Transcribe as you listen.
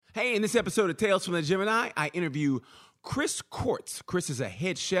Hey, in this episode of Tales from the Gemini, I interview Chris Kortz. Chris is a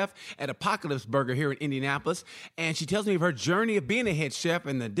head chef at Apocalypse Burger here in Indianapolis, and she tells me of her journey of being a head chef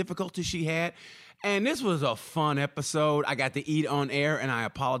and the difficulties she had. And this was a fun episode. I got to eat on air, and I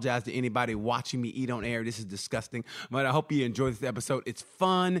apologize to anybody watching me eat on air. This is disgusting, but I hope you enjoy this episode. It's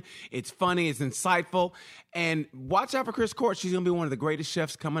fun, it's funny, it's insightful, and watch out for Chris Kortz. She's going to be one of the greatest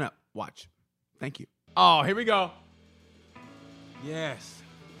chefs coming up. Watch. Thank you. Oh, here we go. Yes.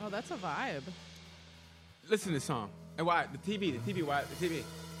 Oh, that's a vibe. Listen to this song. And why? The TV, why? The TV.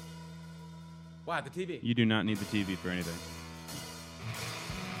 Why? The TV. You do not need the TV for anything.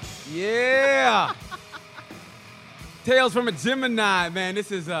 Yeah. Tales from a Gemini, man.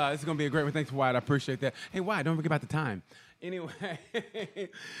 This is going to be a great one. Thanks, Wyatt. I appreciate that. Hey, Wyatt, don't forget about the time. Anyway,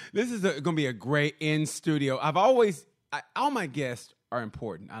 this is going to be a great in-studio. All my guests are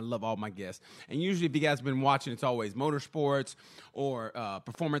important. I love all my guests. And usually, if you guys have been watching, it's always motorsports or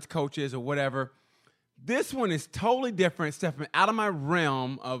performance coaches or whatever. This one is totally different, stepping out of my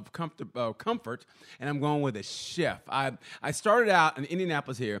realm of comfort, and I'm going with a chef. I started out in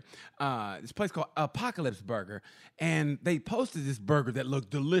Indianapolis here, this place called Apocalypse Burger, and they posted this burger that looked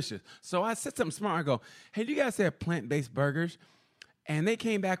delicious. So I said something smart. I go, hey, do you guys have plant-based burgers? And they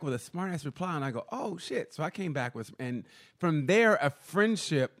came back with a smart-ass reply, and I go, oh, shit. So I came back with, and from there, a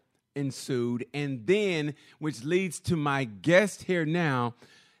friendship ensued, and then, which leads to my guest here now,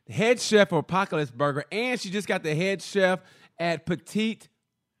 the head chef for Apocalypse Burger, and she just got the head chef at Petite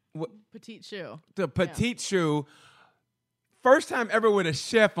Choux. The Petite Choux. First time ever with a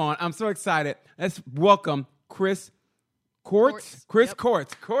chef on. I'm so excited. Let's welcome Chris Kortz. Chris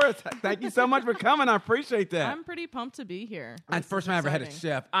Kortz. Kortz, thank you so much for coming. I appreciate that. I'm pretty pumped to be here. That's the first time I ever had a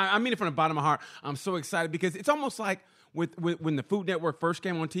chef. I mean it from the bottom of my heart. I'm so excited because it's almost like with when the Food Network first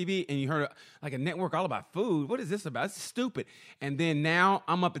came on TV and you heard like a network all about food. What is this about? It's stupid. And then now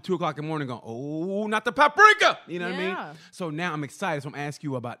I'm up at 2 o'clock in the morning going, oh, not the paprika. You know what I mean? So now I'm excited. So I'm asking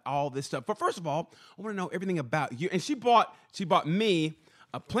you about all this stuff. But first of all, I want to know everything about you. And she bought me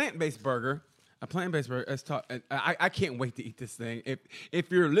a plant-based burger. A plant-based burger. Let's talk. I can't wait to eat this thing.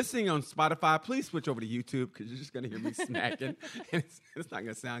 If you're listening on Spotify, please switch over to YouTube because you're just going to hear me snacking. And it's not going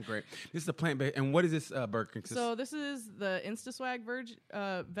to sound great. This is a plant-based. And what is this burger consist? So this is the InstaSwag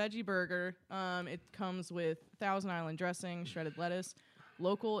veggie burger. It comes with Thousand Island dressing, shredded lettuce,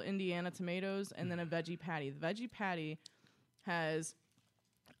 local Indiana tomatoes, and then a veggie patty. The veggie patty has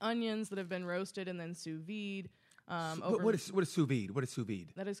onions that have been roasted and then sous vide. What is sous vide? What is sous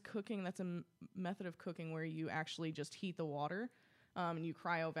vide? That is cooking. That's a method of cooking where you actually just heat the water and you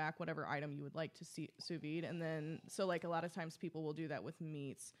cryovac whatever item you would like to sous vide. And then, so like a lot of times people will do that with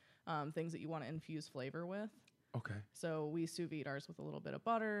meats, things that you want to infuse flavor with. Okay. So we sous vide ours with a little bit of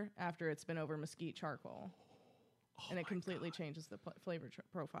butter after it's been over mesquite charcoal. And it completely changes the flavor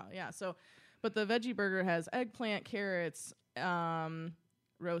profile. Yeah. So, but the veggie burger has eggplant, carrots,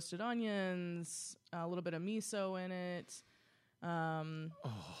 roasted onions, a little bit of miso in it. I'm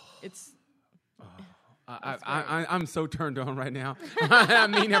so turned on right now. I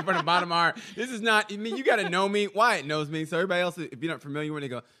mean that from the bottom of my heart. This is not, I mean, you got to know me. Wyatt knows me. So everybody else, if you're not familiar with it, they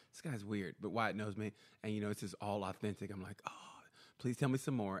go, this guy's weird. But Wyatt knows me. And, you know, it's just all authentic. I'm like, oh, please tell me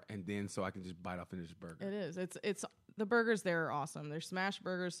some more. And then so I can just bite off into this burger. It is. It's the burgers there are awesome. They're smash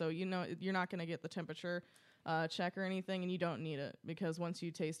burgers, so you know you're not going to get the temperature check or anything, and you don't need it because once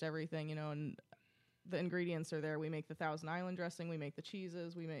you taste everything, you know, and the ingredients are there. We make the Thousand Island dressing. We make the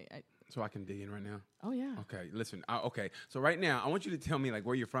cheeses. So I can dig in right now? Oh, yeah. Okay, listen. Okay, so right now, I want you to tell me, like,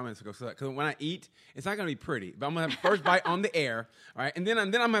 where you're from. Because when I eat, it's not going to be pretty. But I'm going to have the first bite on the air, all right? And then I'm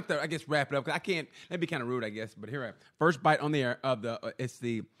going to have to, I guess, wrap it up. Because I can't, that'd be kind of rude, I guess. But here I am. First bite on the air of it's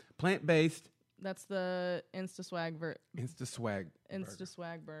the plant-based. That's the InstaSwag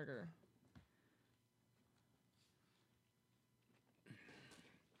InstaSwag burger.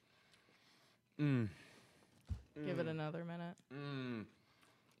 Give it another minute.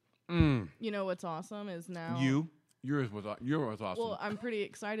 You know what's awesome is now... Yours was awesome. Well, I'm pretty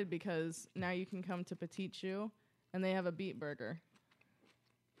excited because now you can come to Petite Choux and they have a beet burger.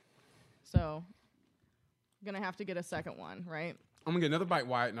 So, I'm going to have to get a second one, right? I'm going to get another bite,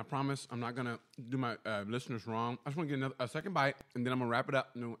 Wyatt, and I promise I'm not going to do my listeners wrong. I just want to get a second bite, and then I'm going to wrap it up,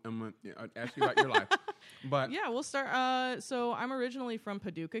 and I'm going to ask you about your life. But yeah, we'll start. So I'm originally from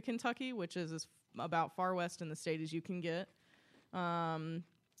Paducah, Kentucky, which is about far west in the state as you can get.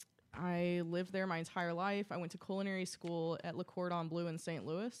 I lived there my entire life. I went to culinary school at Le Cordon Bleu in St.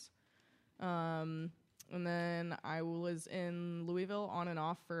 Louis. And then I was in Louisville on and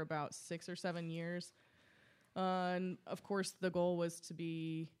off for about 6 or 7 years. And of course, the goal was to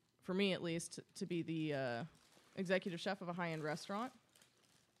be, for me at least, to be the executive chef of a high-end restaurant.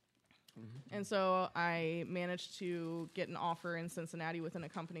 And so I managed to get an offer in Cincinnati within a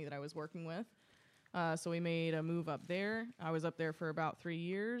company that I was working with. So we made a move up there. I was up there for about 3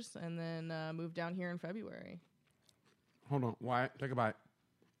 years and then moved down here in February. Hold on. Wyatt, take a bite.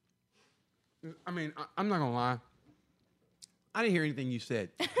 I mean, I'm not going to lie. I didn't hear anything you said.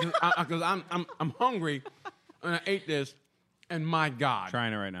 Because I'm hungry and I ate this. And my God.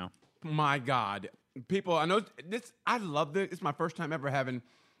 Trying it right now. My God. People, I know this. I love this. It's my first time ever having.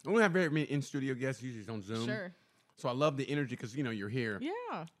 We don't have very many in-studio guests. Usually it's on Zoom. Sure. So I love the energy because, you're here.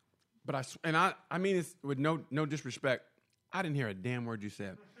 Yeah. But I mean this with no disrespect. I didn't hear a damn word you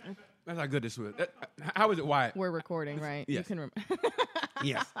said. That's how good this was. How is it, Wyatt? We're recording, right? Yes. You can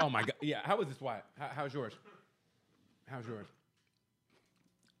Yes. Oh, my God. Yeah. How is this, Wyatt? How's yours? How's yours?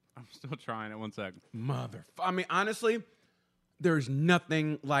 I'm still trying it. 1 sec. I mean, honestly, there's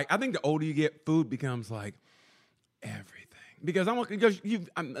nothing like. I think the older you get, food becomes like everything. Because I'm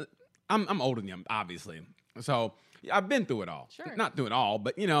older than you, obviously. So I've been through it all. Sure. Not through it all,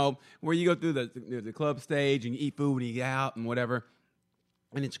 but where you go through the club stage and you eat food and you get out and whatever,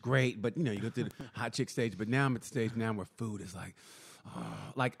 and it's great. But you go through the hot chick stage. But now I'm at the stage now where food is like,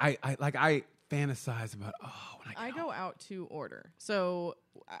 like I fantasize about when I go out to order. So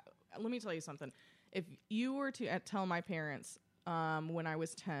let me tell you something. If you were to tell my parents when I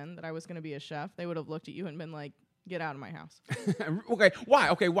was 10 that I was going to be a chef, they would have looked at you and been like, "Get out of my house." Okay, why?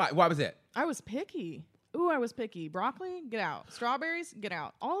 Okay, why was that? I was picky. Ooh, I was picky. Broccoli, get out. Strawberries, get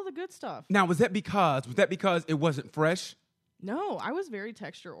out. All the good stuff. Now, was that because it wasn't fresh? No, I was very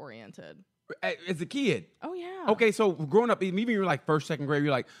texture oriented. As a kid? Oh, yeah. Okay, so growing up, even you were like first, second grade,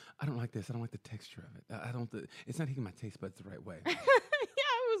 you're like, I don't like this. I don't like the texture of it. It's not hitting my taste buds the right way. Yeah,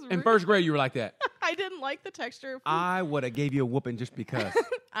 it was In first grade, you were like that. I didn't like the texture of food. I would have gave you a whooping just because.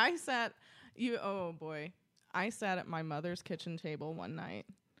 I sat at my mother's kitchen table one night,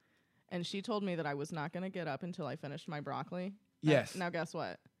 and she told me that I was not going to get up until I finished my broccoli. Yes. Now, guess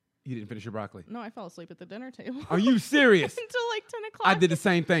what? You didn't finish your broccoli. No, I fell asleep at the dinner table. Are you serious? Until like 10 o'clock. I did the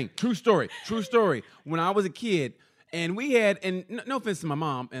same thing. True story. When I was a kid, and we had, and no offense to my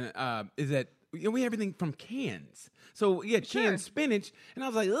mom, and is that we had everything from cans. So we had canned spinach, and I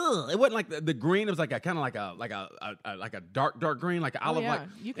was like, ugh. It wasn't like the green. It was like a kind of like a dark green, like an olive. Yeah. Like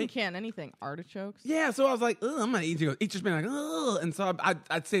You can can anything. Artichokes. Yeah, so I was like, ugh, I'm gonna eat your spinach. Like, ugh. And so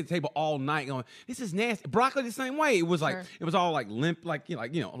I'd stay at the table all night going, this is nasty. Broccoli the same way. It was like it was all like limp, like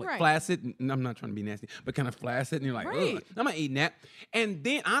Right. flaccid. And I'm not trying to be nasty, but kind of flaccid. And you're like, Right. ugh, I'm not eating that. And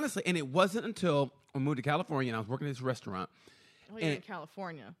then honestly, and it wasn't until I moved to California and I was working at this restaurant. Oh, you're in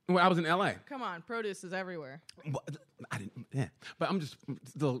California. Well, I was in LA. Come on, produce is everywhere. But I didn't. Yeah, but I'm just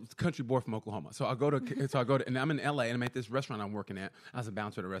the country boy from Oklahoma. So I go to, and I'm in LA, and I'm at this restaurant I'm working at. I was a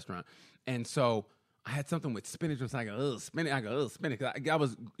bouncer at a restaurant, and so I had something with spinach. And so I go, ugh, spinach. I go, ugh, spinach. I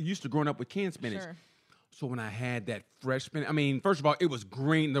was used to growing up with canned spinach. Sure. So when I had that fresh spinach, I mean, first of all, it was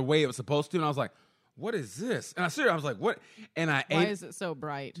green the way it was supposed to, and I was like, what is this? And I was like, what? And I ate. Why is it so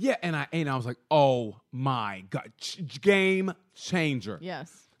bright? Yeah, and I ate, and I was like, oh my God, game changer.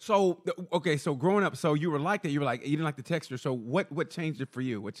 Yes. So, okay, so growing up, so you were like that. You were like, you didn't like the texture. So what changed it for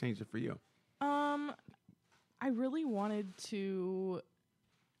you? What changed it for you? I really wanted to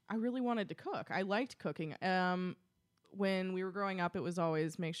cook. I liked cooking. When we were growing up, it was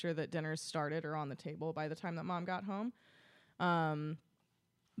always make sure that dinners started or on the table by the time that Mom got home.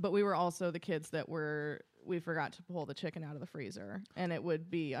 But we were also the kids that we forgot to pull the chicken out of the freezer, and it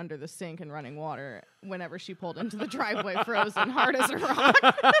would be under the sink and running water whenever she pulled into the driveway, frozen hard as a rock.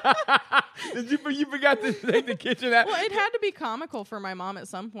 You forgot to take the kitchen out? Well, it had to be comical for my mom at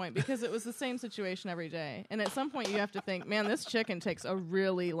some point because it was the same situation every day. And at some point you have to think, man, this chicken takes a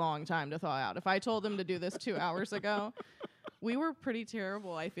really long time to thaw out. If I told them to do this 2 hours ago, we were pretty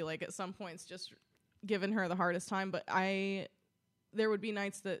terrible, I feel like, at some points, just giving her the hardest time. But there would be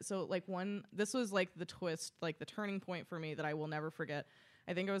nights this was like the twist, like the turning point for me that I will never forget.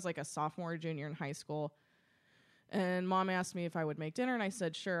 I think I was like a sophomore, junior in high school. And Mom asked me if I would make dinner, and I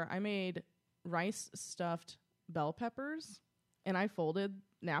said, sure. I made rice stuffed bell peppers, and I folded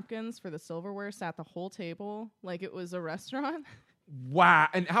napkins for the silverware, sat the whole table like it was a restaurant. Wow.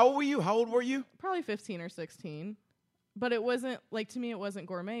 And how old were you? Probably 15 or 16. But it wasn't, like, to me, it wasn't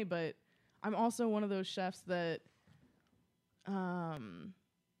gourmet, but I'm also one of those chefs that I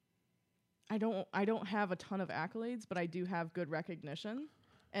don't have a ton of accolades, but I do have good recognition.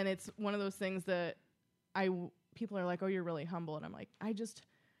 And it's one of those things that people are like, oh, you're really humble. And I'm like,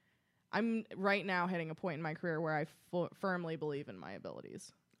 I'm right now hitting a point in my career where I firmly believe in my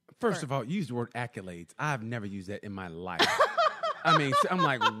abilities. First of all, you used the word accolades. I've never used that in my life. I mean, I'm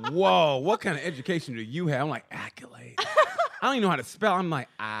like, whoa, what kind of education do you have? I'm like, accolades. I don't even know how to spell. I'm like,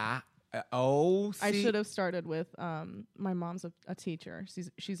 I should have started with my mom's a teacher.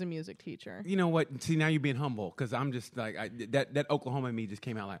 She's a music teacher. You know what? See, now you're being humble because I'm just like that Oklahoma in me just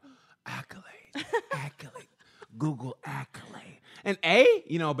came out like accolade, accolade, Google accolade, and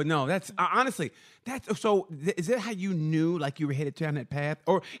but no, that's honestly that's so. Is that how you knew like you were headed down that path?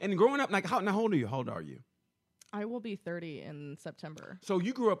 And growing up, like how old are you? How old are you? I will be 30 in September. So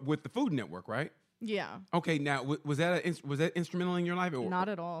you grew up with the Food Network, right? Yeah. Okay. Now, was that instrumental in your life? Not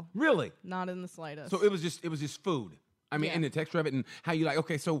at all. Really? Not in the slightest. So it was just food. I mean, Yeah. and the texture of it, and how you like.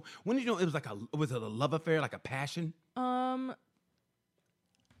 Okay, so when did you know it was like was it a love affair, like a passion?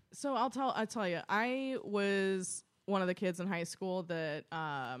 So I'll tell you, I was one of the kids in high school that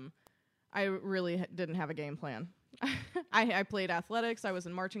I really didn't have a game plan. I played athletics. I was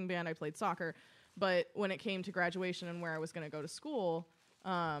in marching band. I played soccer. But when it came to graduation and where I was going to go to school,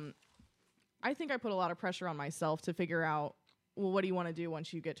 I think I put a lot of pressure on myself to figure out, well, what do you want to do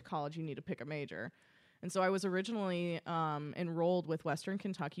once you get to college? You need to pick a major. And so I was originally enrolled with Western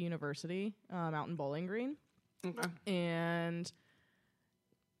Kentucky University out in Bowling Green. Okay. And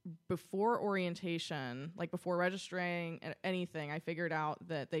before orientation, like before registering anything, I figured out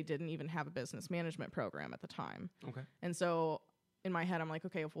that they didn't even have a business management program at the time. Okay. And so in my head, I'm like,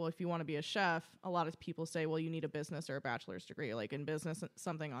 okay, well, if you want to be a chef, a lot of people say, well, you need a business or a bachelor's degree, like in business,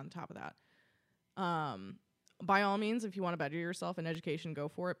 something on top of that. By all means, if you want to better yourself in education, go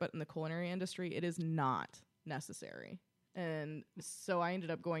for it. But in the culinary industry, it is not necessary. And so I ended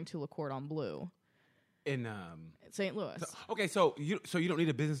up going to Le Cordon Bleu In St. Louis. so you don't need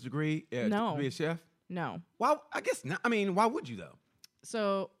a business degree No. to be a chef? No. Well, I guess not. I mean, why would you though?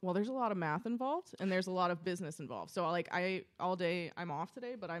 So, well, there's a lot of math involved and there's a lot of business involved. So like all day I'm off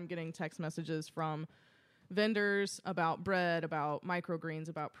today, but I'm getting text messages from vendors about bread, about microgreens,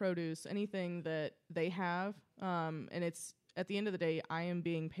 about produce, anything that they have. And it's at the end of the day, I am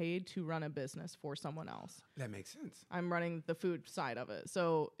being paid to run a business for someone else. That makes sense. I'm running the food side of it.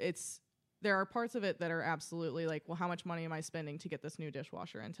 So there are parts of it that are absolutely like, well, how much money am I spending to get this new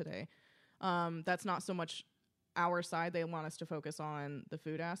dishwasher in today? That's not so much our side. They want us to focus on the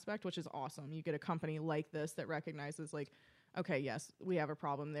food aspect, which is awesome. You get a company like this that recognizes like, okay, yes, we have a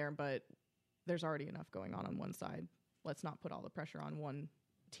problem there, but there's already enough going on one side. Let's not put all the pressure on one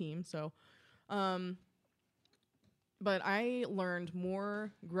team. So, but I learned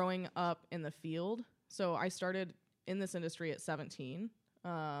more growing up in the field. So I started in this industry at 17.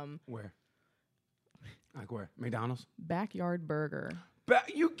 Where? Like where? McDonald's? Backyard Burger.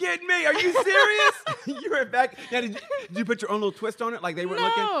 You kidding me? Are you serious? You were back. Now, did you put your own little twist on it? Like they were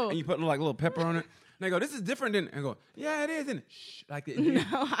looking, and you put like a little pepper on it. And they go, "This is different." And I go, "Yeah, it is." And shh, like that.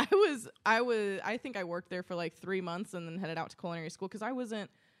 No, I think I worked there for like 3 months and then headed out to culinary school because I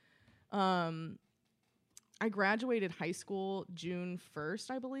wasn't. I graduated high school June 1st,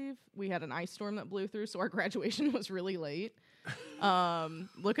 I believe. We had an ice storm that blew through, so our graduation was really late.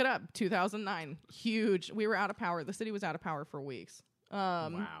 Look it up, 2009. Huge. We were out of power. The city was out of power for weeks.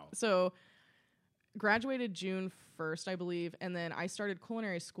 Wow. So graduated June 1st, I believe, and then I started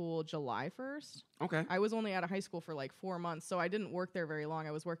culinary school July 1st. Okay. I was only out of high school for like 4 months, so I didn't work there very long.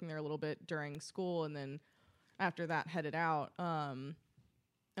 I was working there a little bit during school, and then after that headed out.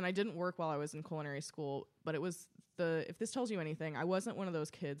 And I didn't work while I was in culinary school, but it was if this tells you anything, I wasn't one of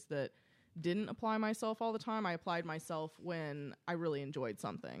those kids that didn't apply myself all the time. I applied myself when I really enjoyed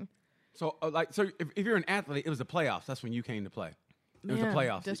something. So, if you're an athlete, it was the playoffs. That's when you came to play. It was the Man,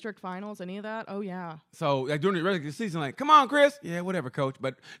 playoffs. district finals, any of that? Oh, yeah. So, like during the regular season, like, come on, Chris. Yeah, whatever, coach.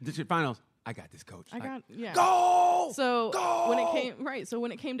 But district finals, I got this, coach. Yeah. Go. So Go!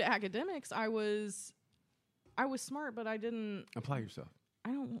 when it came to academics, I was smart, but I didn't. Apply yourself.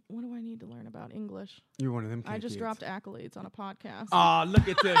 What do I need to learn about English? You're one of them. I just kids. dropped accolades on a podcast. Oh, look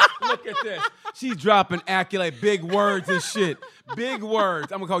at this. Look at this. She's dropping accolade, big words and shit. Big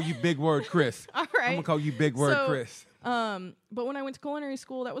words. I'm going to call you Big Word Chris. All right. I'm going to call you Big Word Chris. But when I went to culinary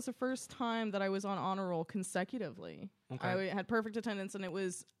school, that was the first time that I was on honor roll consecutively. Okay. I had perfect attendance, and I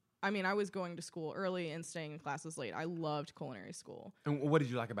was going to school early and staying in classes late. I loved culinary school. And what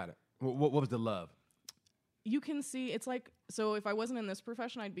did you like about it? What was the love? You can see, it's like, so if I wasn't in this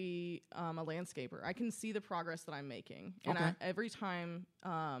profession, I'd be a landscaper. I can see the progress that I'm making. And Okay. every time,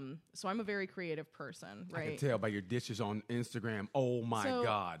 so I'm a very creative person, right? I can tell by your dishes on Instagram. Oh, my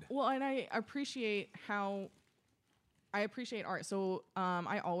God. Well, and I appreciate art. So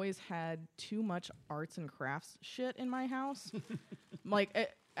I always had too much arts and crafts shit in my house.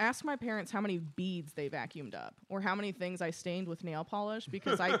 Ask my parents how many beads they vacuumed up or how many things I stained with nail polish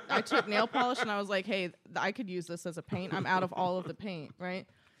because I took nail polish and I was like, hey, I could use this as a paint. I'm out of all of the paint, right?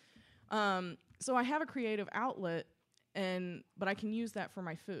 So I have a creative outlet, but I can use that for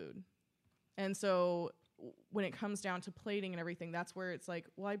my food. And so when it comes down to plating and everything, that's where it's like,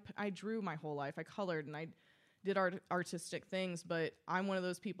 well, I drew my whole life. I colored and I did artistic things, but I'm one of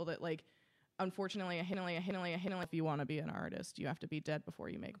those people that, like, unfortunately, if you want to be an artist, you have to be dead before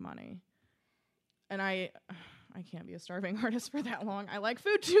you make money. And I can't be a starving artist for that long. I like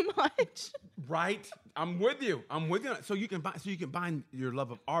food too much. Right. I'm with you. So you can bind your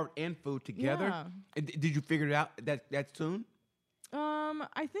love of art and food together. Yeah. Did you figure it out that soon?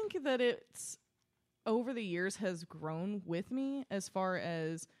 I think that it's over the years has grown with me as far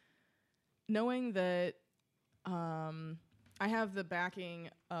as knowing that I have the backing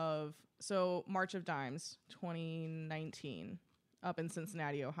of March of Dimes 2019 up in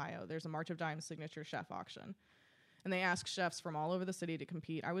Cincinnati, Ohio. There's a March of Dimes signature chef auction. And they ask chefs from all over the city to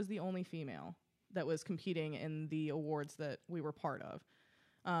compete. I was the only female that was competing in the awards that we were part of.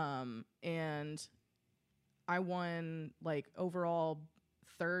 And I won, like, overall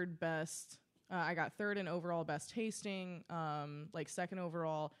third best. I got third in overall best tasting, like second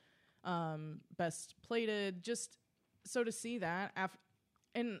overall best plated. Just so to see that,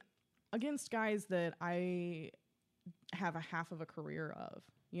 and against guys that I have a half of a career of,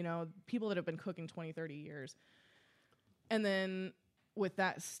 you know, people that have been cooking 20, 30 years. And then with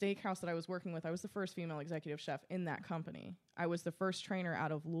that steakhouse that I was working with, I was the first female executive chef in that company. I was the first trainer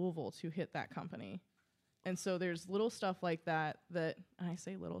out of Louisville to hit that company. And so there's little stuff like that, and I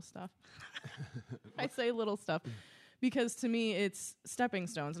say little stuff. I say little stuff because to me it's stepping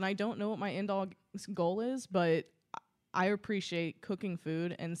stones. And I don't know what my end all goal is, but I appreciate cooking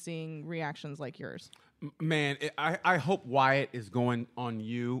food and seeing reactions like yours. Man, I hope Wyatt is going on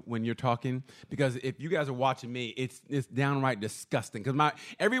you when you're talking, because if you guys are watching me, it's downright disgusting. Because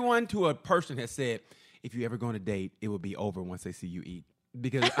everyone to a person has said, if you ever go on a date, it will be over once they see you eat.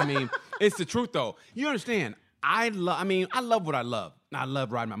 Because I mean, it's the truth though. You understand? I love what I love. I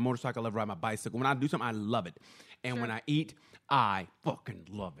love riding my motorcycle. I love riding my bicycle. When I do something, I love it. And when I eat, I fucking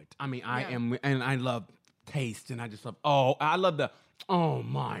love it. I mean, and I love taste, and I just love. I love the. Oh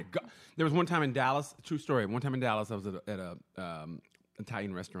my God! There was one time in Dallas, true story. One time in Dallas, I was at a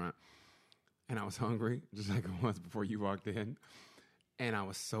Italian restaurant, and I was hungry, just like I was before you walked in, and I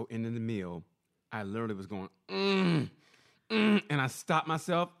was so into the meal, I literally was going, and I stopped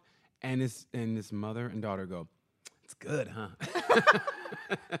myself, and this mother and daughter go, "It's good, huh?"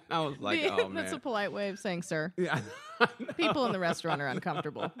 I was like, "Oh man." That's a polite way of saying, "Sir." Yeah, people in the restaurant are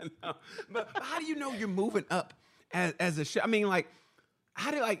uncomfortable. But how do you know you're moving up as a chef? I mean, like. How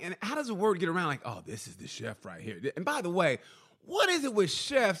does the word get around? Like, oh, this is the chef right here. And by the way, what is it with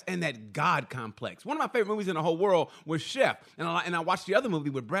chefs and that God complex? One of my favorite movies in the whole world was Chef, and I watched the other movie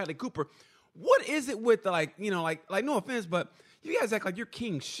with Bradley Cooper. What is it with the, like no offense, but you guys act like you're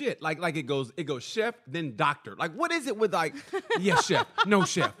king shit. Like it goes chef then doctor. Like what is it with like yes chef, no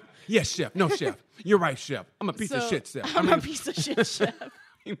chef, yes chef, no chef. You're right chef. I'm a piece of shit chef. I'm a piece of shit chef.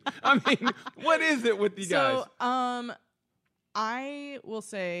 I mean, what is it with you guys? I will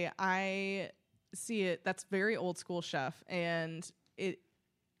say I see it. That's very old school chef, and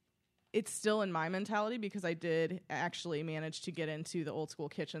it's still in my mentality because I did actually manage to get into the old school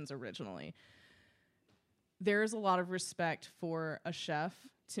kitchens originally. There's a lot of respect for a chef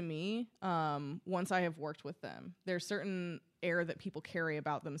to me. Once I have worked with them, there's certain air that people carry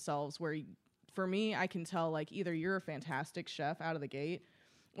about themselves where, for me, I can tell like either you're a fantastic chef out of the gate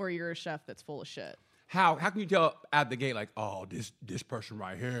or you're a chef that's full of shit. How can you tell out the gate, like, oh, this person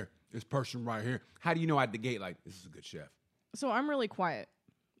right here, this person right here? How do you know out the gate, like, this is a good chef? So I'm really quiet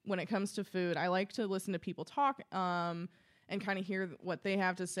when it comes to food. I like to listen to people talk and kind of hear what they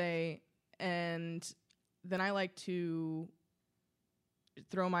have to say. And then I like to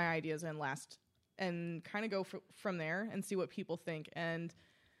throw my ideas in last and kind of go from there and see what people think. And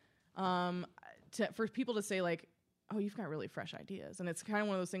for people to say, like, oh, you've got really fresh ideas. And it's kind of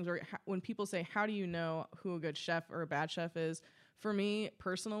one of those things where when people say, how do you know who a good chef or a bad chef is? For me,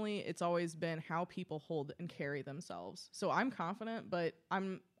 personally, it's always been how people hold and carry themselves. So I'm confident, but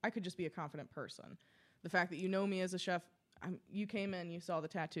I could just be a confident person. The fact that you know me as a chef, you came in, you saw the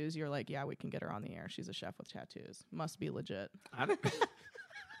tattoos, you're like, yeah, we can get her on the air. She's a chef with tattoos. Must be legit.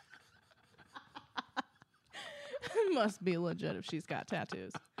 Must be legit if she's got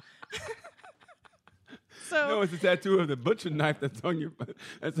tattoos. So, no, it's a tattoo of the butcher knife that's on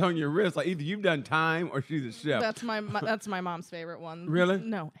your wrist. Like either you've done time or she's a chef. That's my mom's favorite one. Really?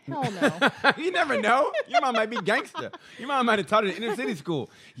 No, hell no. You never know. Your mom might be gangster. Your mom might have taught her in inner city school.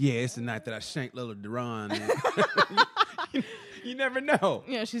 Yeah, it's the night that I shanked little Duran. You never know.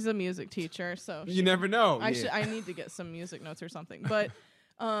 Yeah, she's a music teacher, so you never know. I need to get some music notes or something. But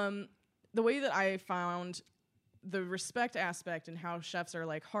the way that I found the respect aspect and how chefs are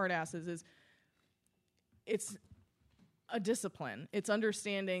like hard asses is it's a discipline. It's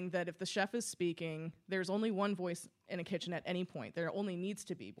understanding that if the chef is speaking, there's only one voice in a kitchen at any point. There only needs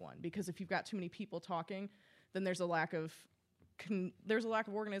to be one, because if you've got too many people talking, then there's a lack of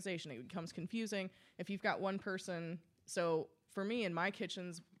organization. It becomes confusing. If you've got one person, so for me in my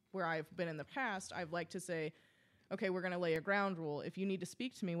kitchens where I've been in the past, I've liked to say, okay, we're going to lay a ground rule. If you need to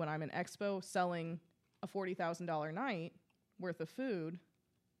speak to me when I'm in Expo selling a $40,000 night worth of food,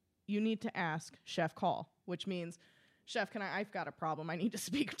 you need to ask Chef Call, which means, Chef, I've got a problem. I need to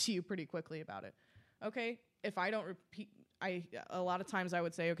speak to you pretty quickly about it. Okay, if I don't repeat, a lot of times I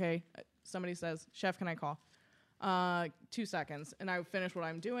would say, okay, somebody says, Chef, can I call? 2 seconds. And I finish what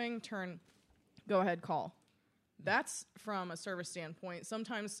I'm doing, go ahead, call. That's from a service standpoint.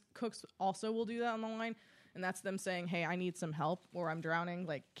 Sometimes cooks also will do that on the line, and that's them saying, hey, I need some help, or I'm drowning,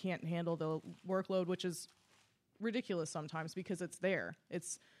 like can't handle the workload, which is ridiculous sometimes because it's there.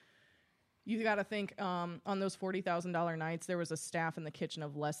 You got to think, on those $40,000 nights, there was a staff in the kitchen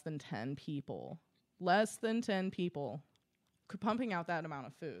of less than 10 people. Less than 10 people pumping out that amount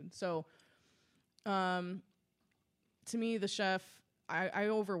of food. So, to me, the chef, I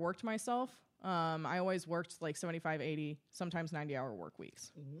overworked myself. I always worked like 75, 80, sometimes 90-hour work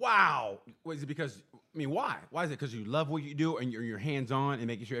weeks. Wow. Is it because, why? Why is it? Because you love what you do and you're hands-on and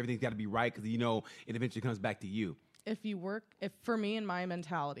making sure everything's got to be right because you know it eventually comes back to you? For me and my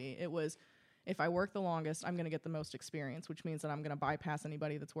mentality, it was, if I work the longest, I'm going to get the most experience, which means that I'm going to bypass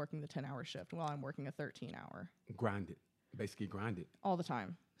anybody that's working the 10-hour shift while I'm working a 13-hour. Grind it. Basically grind it. All the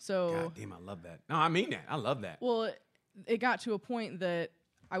time. So, God damn, I love that. No, I mean that. I love that. Well, it got to a point that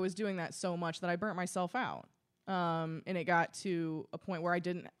I was doing that so much that I burnt myself out. And it got to a point where I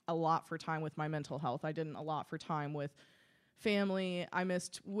didn't allot for time with my mental health. I didn't allot for time with family. I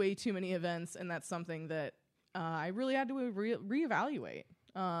missed way too many events, and that's something that I really had to reevaluate.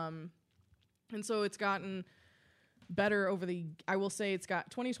 And so it's gotten better I will say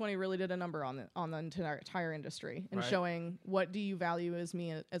 2020 really did a number on the entire industry and showing what do you value as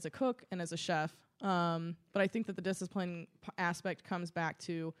me as a cook and as a chef. But I think that the discipline aspect comes back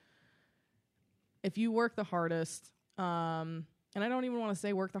to, if you work the hardest, and I don't even want to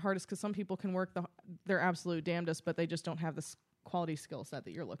say work the hardest because some people can work their absolute damnedest, but they just don't have this quality skill set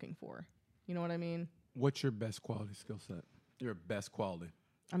that you're looking for. You know what I mean? What's your best quality skill set? Your best quality?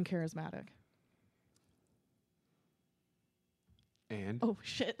 I'm charismatic. And? Oh,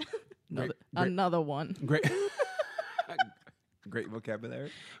 shit. Great. Another one. Great. Great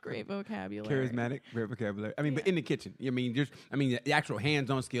vocabulary. Great vocabulary. Charismatic. Great vocabulary. But in the kitchen. The actual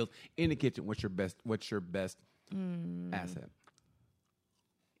hands-on skills in the kitchen. What's your best asset?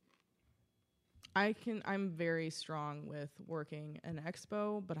 I'm very strong with working an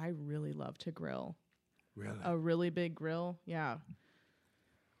expo, but I really love to grill. Really? A really big grill. Yeah.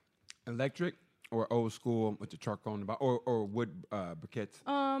 Electric or old school with the charcoal on the bottom, or wood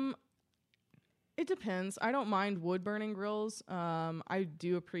briquettes? It depends. I don't mind wood burning grills. I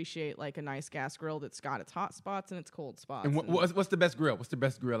do appreciate like a nice gas grill that's got its hot spots and its cold spots. And what's the best grill? What's the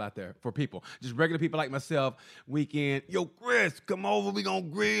best grill out there for people? Just regular people like myself. Weekend, yo, Chris, come over. We gonna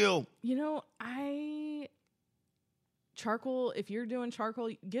grill. Charcoal. If you're doing charcoal,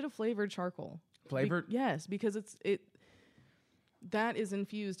 get a flavored charcoal. Flavored? Yes, because that is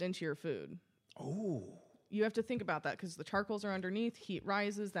infused into your food. Oh. You have to think about that because the charcoals are underneath, heat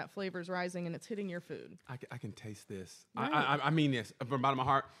rises, that flavor's rising, and it's hitting your food. I can taste this. Right. I mean this from the bottom of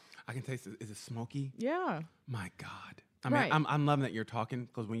my heart. I can taste it. Is it smoky? Yeah. My God. Right. I'm loving that you're talking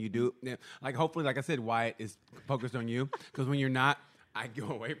because when you do, hopefully, like I said, Wyatt is focused on you because when you're not, I go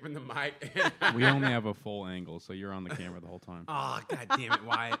away from the mic. We only have a full angle, so you're on the camera the whole time. Oh, God damn it,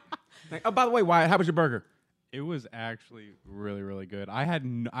 Wyatt. By the way, Wyatt, how was your burger? It was actually really, really good. I have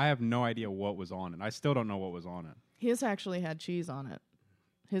no idea what was on it. I still don't know what was on it. His actually had cheese on it.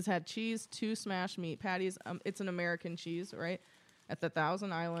 His had cheese, 2 smashed meat patties. It's an American cheese, right? At the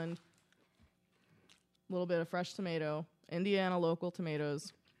Thousand Island. A little bit of fresh tomato, Indiana local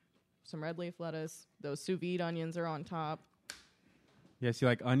tomatoes, some red leaf lettuce. Those sous vide onions are on top. Yeah, see,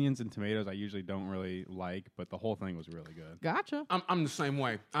 like onions and tomatoes, I usually don't really like, but the whole thing was really good. Gotcha. I'm the same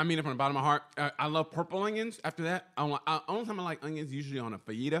way. I mean it from the bottom of my heart. I love purple onions. After that, only time I like onions usually on a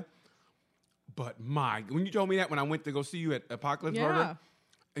fajita. But when you told me that when I went to go see you at Apocalypse Burger,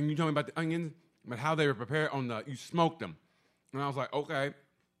 and you told me about the onions, but how they were prepared you smoked them, and I was like, okay.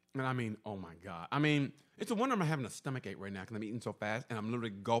 And oh my God. It's a wonder I'm having a stomach ache right now because I'm eating so fast and I'm literally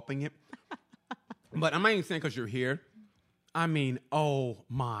gulping it. But I'm not even saying because you're here. Oh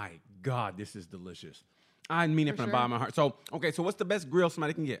my God, this is delicious. I mean it from the bottom of my heart. So, okay, so what's the best grill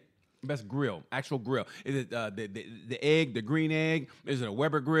somebody can get? Best grill, actual grill. Is it the egg, the green egg? Is it a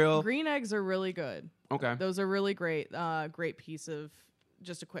Weber grill? Green eggs are really good. Okay. Those are really great. Great piece of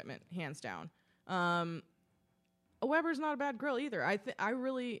just equipment, hands down. A Weber's not a bad grill either. I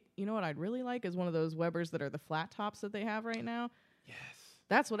really, you know what I'd really like is one of those Webers that are the flat tops that they have right now. Yes.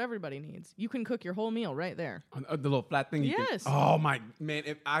 That's what everybody needs. You can cook your whole meal right there. The little flat thing. Yes. Oh my man!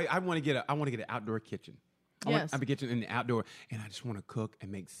 If I want to get an outdoor kitchen. I Yes. have a kitchen in the outdoor, and I just want to cook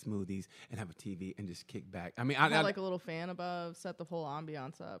and make smoothies and have a TV and just kick back. I mean, Have like a little fan above, set the whole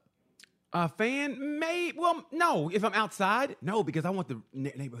ambiance up. a fan may. Well, no. If I'm outside, no, because I want the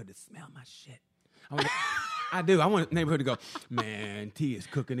neighborhood to smell my shit. I do. I want the neighborhood to go, man, T is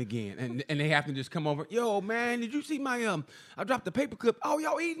cooking again. And they have to just come over. Yo, man, did you see my, I dropped the paper clip. Oh,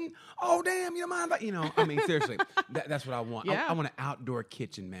 y'all eating? Oh, damn, you don't mind? You know, I mean, seriously, that's what I want. Yeah. I want an outdoor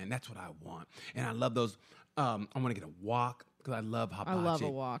kitchen, man. That's what I want. And I love those. I want to get a wok because I love hibachi. I love a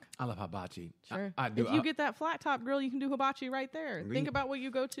wok. I love hibachi. Sure. I do. If you get that flat top grill, you can do hibachi right there. Think about what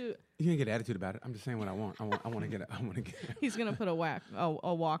you go to. You can get attitude about it. I'm just saying what I want. I want to get it. He's gonna put a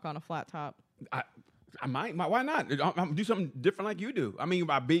wok on a flat top. I might. Why not? I'll do something different like you do. I mean,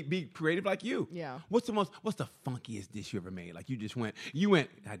 be creative like you. Yeah. What's the funkiest dish you ever made? Like you went,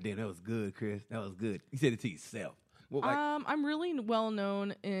 God damn, that was good, Chris. That was good. You said it to yourself. Well, I'm really well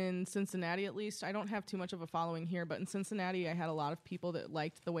known in Cincinnati, at least. I don't have too much of a following here, but in Cincinnati, I had a lot of people that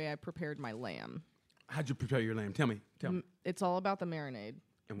liked the way I prepared my lamb. How'd you prepare your lamb? Tell me. It's all about the marinade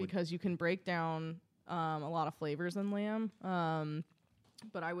because you can break down a lot of flavors in lamb.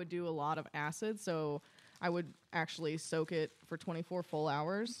 But I would do a lot of acid, so I would actually soak it for 24 full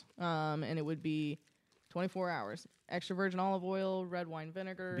hours, and it would be 24 hours. Extra virgin olive oil, red wine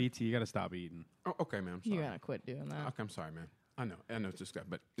vinegar. BT, you got to stop eating. Oh, okay, man. I'm sorry. You gotta quit doing that. Okay, I'm sorry, man. I know it's just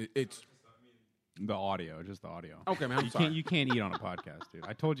but it's The audio, just the audio. okay, man. I'm sorry. You can't eat on a podcast, dude.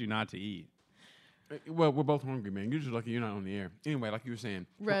 I told you not to eat. Well, we're both hungry, man. You're just lucky you're not on the air. Anyway, like you were saying,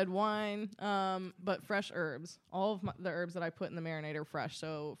 Red wine, but fresh herbs. All of the herbs that I put in the marinade are fresh.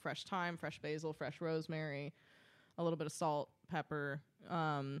 So fresh thyme, fresh basil, fresh rosemary, a little bit of salt, pepper,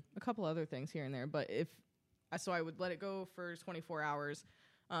 a couple other things here and there. But so I would let it go for 24 hours.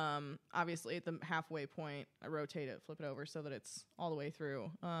 Obviously, at the halfway point, I rotate it, flip it over so that it's all the way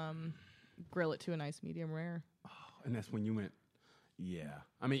through. Grill it to a nice medium rare. oh, and that's when you went. Yeah,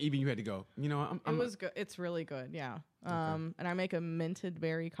 I mean, even you had to go. You know, It was good. It's really good, yeah. And I make a minted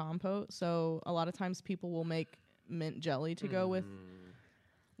berry compote. So a lot of times people will make mint jelly to go with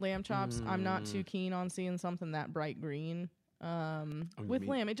lamb chops. I'm not too keen on seeing something that bright green with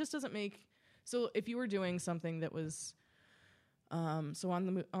lamb. It just doesn't make. So if you were doing something that was, so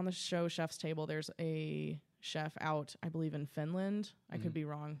on the show Chef's Table, there's a chef out, I believe in Finland. I could be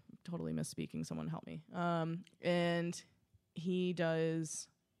wrong. Totally misspeaking. Someone help me. And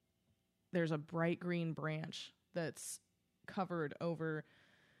there's a bright green branch that's covered over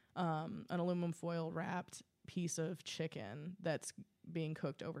an aluminum foil wrapped piece of chicken that's being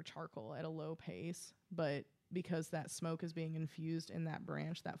cooked over charcoal at a low pace, but because that smoke is being infused in that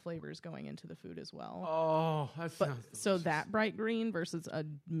branch, that flavor is going into the food as well. Oh, that But sounds so that bright green versus a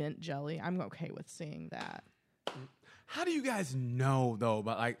mint jelly, I'm okay with seeing that. How do you guys know though?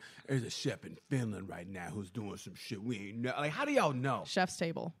 About like, there's a chef in Finland right now who's doing some shit we ain't know. Like, how do y'all know? Chef's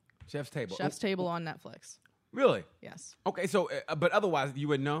Table. Chef's Table. Chef's Table on Netflix. Really? Yes. Okay, so but otherwise you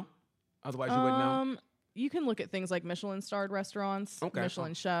wouldn't know. Otherwise you wouldn't know. You can look at things like Michelin-starred restaurants, Okay.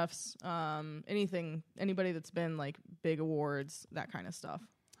 Michelin chefs, anybody that's been like big awards, that kind of stuff.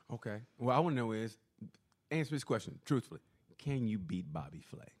 Okay. What I want to know is, answer this question truthfully. Can you beat Bobby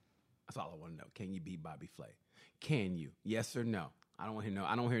Flay? That's all I want to know. Can you beat Bobby Flay? Can you? Yes or no? I don't want to hear no.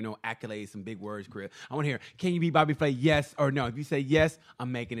 I don't want to hear no accolades, some big words, Chris. I want to hear, can you beat Bobby Flay? Yes or no? If you say yes,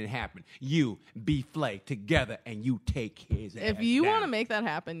 I'm making it happen. You beat Flay together, and you take his ass If you down. want to make that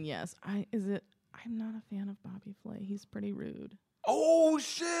happen, yes. I'm not a fan of Bobby Flay. He's pretty rude. Oh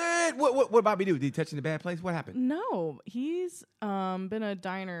shit! What Bobby do? Did he touch in the bad place? What happened? No, he's been a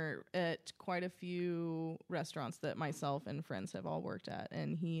diner at quite a few restaurants that myself and friends have all worked at,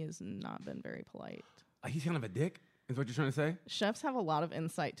 and he has not been very polite. He's kind of a dick. Is what you're trying to say? Chefs have a lot of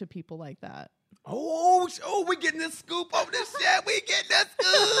insight to people like that. Oh, we getting this scoop on this shit. We getting that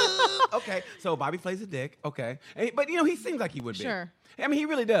scoop. Okay, so Bobby Flay's a dick. Okay, but he seems like he would be. Sure. I mean, he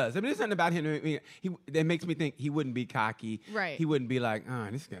really does. I mean, there's something about him that makes me think he wouldn't be cocky. Right. He wouldn't be like,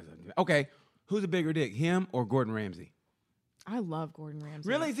 this guy's okay. Who's a bigger dick, him or Gordon Ramsay? I love Gordon Ramsay.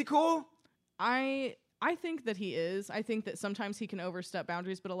 Really? Is he cool? I think that he is. I think that sometimes he can overstep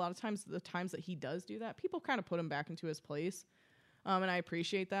boundaries, but a lot of times, the times that he does do that, people kind of put him back into his place, and I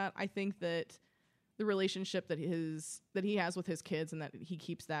appreciate that. I think that the relationship that he has with his kids and that he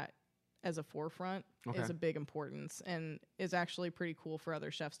keeps that as a forefront Okay. is a big importance and is actually pretty cool for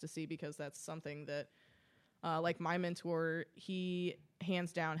other chefs to see, because that's something that like my mentor, he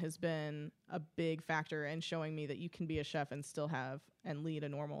hands down has been a big factor in showing me that you can be a chef and still have and lead a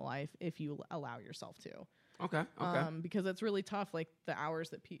normal life if you allow yourself to. Okay. Okay. Because it's really tough. Like the hours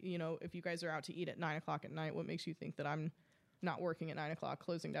that, if you guys are out to eat at 9:00 at night, what makes you think that I'm not working at 9:00,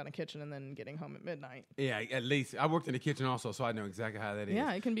 closing down a kitchen and then getting home at midnight? Yeah, at least I worked in the kitchen also, so I know exactly how that is.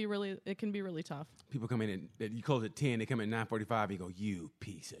 Yeah, it can be really tough. People come in and you close at 10, they come in at 9:45, you go, you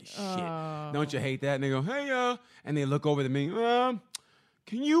piece of shit. Don't you hate that? And they go, hey, and they look over to me,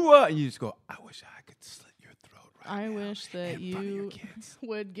 can you, and you just go, I wish I could slit your throat right I now wish that in front of your you kids.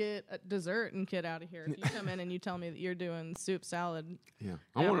 would get a dessert and get out of here. If you come in and you tell me that you're doing soup, salad, Yeah,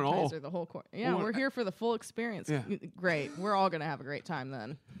 I want it all. appetizer, the whole course. Yeah, we're here for the full experience. Yeah. Great. We're all going to have a great time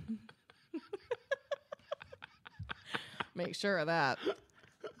then. Make sure of that.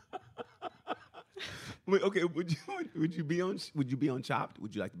 Wait, okay, would you be on Chopped?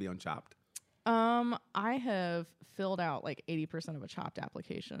 Would you like to be on Chopped? I have filled out like 80% of a Chopped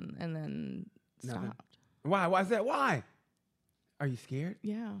application and then Nothing. stopped. Why? Why is that? Why? Are you scared?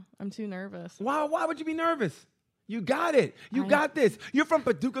 Yeah, I'm too nervous. Why would you be nervous? You got it. You got this. You're from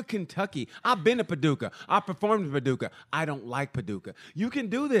Paducah, Kentucky. I've been to Paducah. I performed in Paducah. I don't like Paducah. You can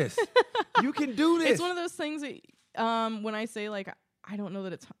do this. You can do this. It's one of those things that when I say like I don't know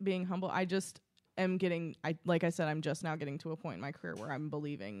that it's being humble, I just am getting like I said, I'm just now getting to a point in my career where I'm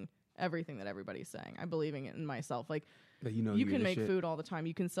believing everything that everybody's saying. I'm believing it in myself. Like That you know you you're can the make shit. food all the time.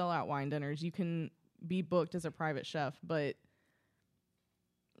 You can sell out wine dinners. You can be booked as a private chef, but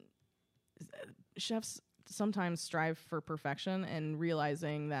chefs sometimes strive for perfection, and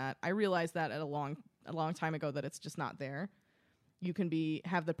realizing that I realized that at a long time ago that it's just not there. You can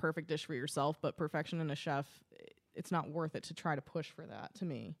have the perfect dish for yourself, but perfection in a chef, it's not worth it to try to push for that. To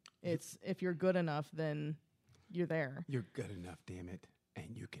me, it's if you're good enough, then you're there. You're good enough, damn it,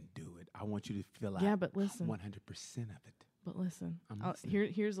 and you can do it. I want you to fill out Yeah, but listen. 100% of it. But listen, I'm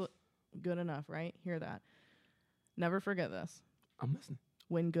listening. here's good enough, right? Hear that. Never forget this. I'm listening.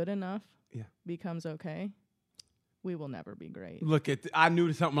 When good enough Yeah. becomes okay, we will never be great. Look at, I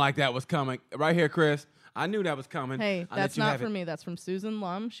knew something like that was coming. Right here, Chris. I knew that was coming. Hey, I'll that's let you not have for it. me. That's from Susan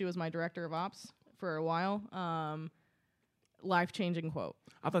Lum. She was my director of ops for a while. Life-changing quote.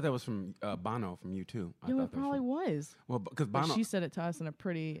 I thought that was from Bono from U2. I Yeah, thought it that probably was. Well, because But Bono, she said it to us in a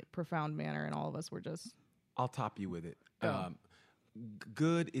pretty profound manner, and all of us were just... I'll top you with it. Go.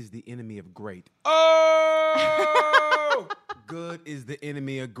 Good is the enemy of great. Oh! Good is the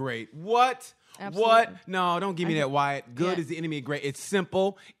enemy of great. What? Absolutely. What? No, don't give me that, Wyatt. Good Yeah. is the enemy of great. It's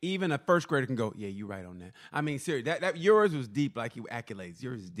simple. Even a first grader can go, yeah, you're right on that. I mean, seriously, that yours was deep, like you accolades.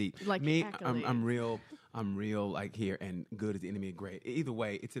 Yours is deep. Like me, accolades. I'm real, like here, and good is the enemy of great. Either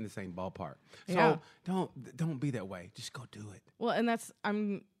way, it's in the same ballpark. So Yeah. don't be that way. Just go do it. Well, and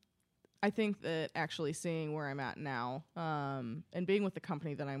I think that actually seeing where I'm at now, and being with the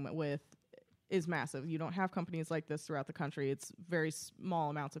company that I'm with is massive. You don't have companies like this throughout the country. It's very small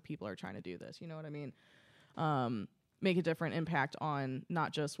amounts of people are trying to do this. You know what I mean? Make a different impact on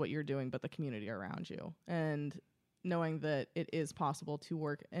not just what you're doing, but the community around you. And knowing that it is possible to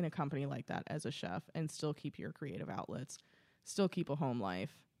work in a company like that as a chef and still keep your creative outlets, still keep a home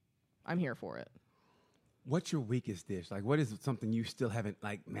life. I'm here for it. What's your weakest dish? Like, what is something you still haven't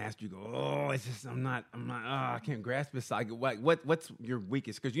like mastered? You go, oh, it's just I can't grasp it. Like, what's your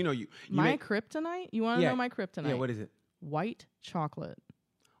weakest? Because you My make kryptonite? You want to know my kryptonite? Yeah, what is it? White chocolate.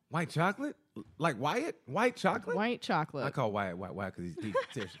 White chocolate? Like Wyatt? White chocolate? White chocolate. I call Wyatt Wyatt because he's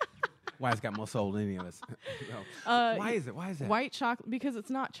seriously. Wyatt's got more soul than any of us. No. Why is it? Why is that? White chocolate, because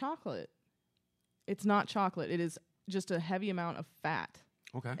it's not chocolate. It's not chocolate. It is just a heavy amount of fat.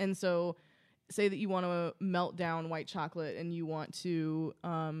 Okay. And so, say that you want to melt down white chocolate and you want to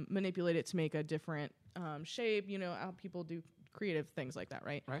manipulate it to make a different shape. You know how people do creative things like that,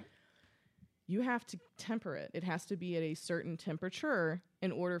 right? Right. You have to temper it. It has to be at a certain temperature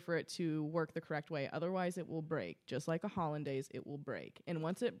in order for it to work the correct way. Otherwise, it will break. Just like a hollandaise, it will break. And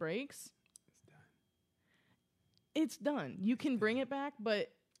once it breaks, it's done. You can bring it back,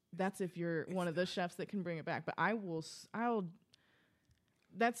 but that's if you're one of the chefs that can bring it back. But I'll.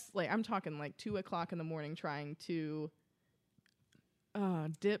 That's like, I'm talking like 2:00 in the morning trying to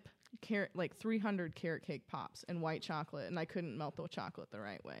dip 300 carrot cake pops in white chocolate, and I couldn't melt the chocolate the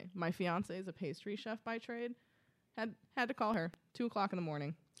right way. My fiance is a pastry chef by trade. Had to call her 2:00 in the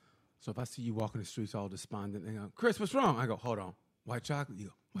morning. So if I see you walking the streets all despondent and go, Chris, what's wrong? I go, hold on. White chocolate? You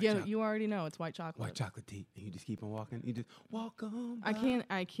go, white chocolate. You already know it's white chocolate. White chocolate tea. And you just keep on walking. You just walk on by.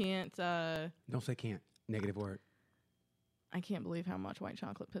 I can't. Don't say can't. Negative word. I can't believe how much white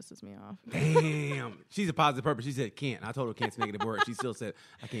chocolate pisses me off. Damn. She's a positive purpose. She said can't. I told her can't's a negative word. She still said,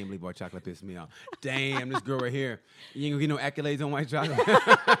 I can't believe white chocolate pisses me off. Damn, this girl right here. You ain't gonna get no accolades on white chocolate.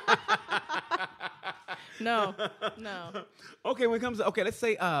 No. Okay, when it comes to, let's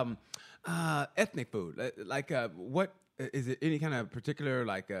say ethnic food. Like what is it, any kind of particular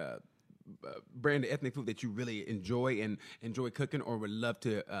brand of ethnic food that you really enjoy and enjoy cooking or would love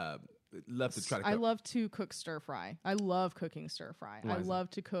to try to cook? I love to cook stir fry. I love cooking stir fry. Why I is love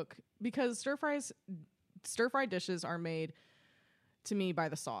to cook because stir fry dishes are made to me by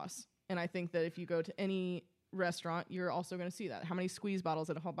the sauce. And I think that if you go to any restaurant, you're also going to see that. How many squeeze bottles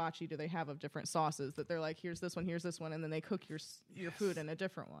at a hibachi do they have of different sauces that they're like, here's this one, and then they cook your food in a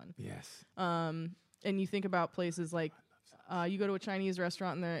different one. Yes. And you think about places like you go to a Chinese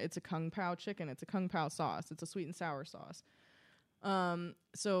restaurant and it's a Kung Pao chicken. It's a Kung Pao sauce. It's a sweet and sour sauce.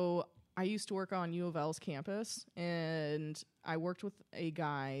 So I used to work on U of L's campus, and I worked with a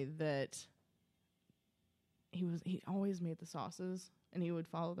guy that he always made the sauces, and he would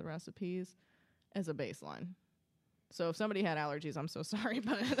follow the recipes as a baseline. So if somebody had allergies, I'm so sorry,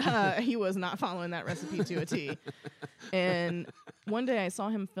 but he was not following that recipe to a T. And one day I saw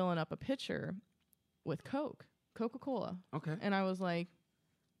him filling up a pitcher with Coca-Cola. Okay. And I was like,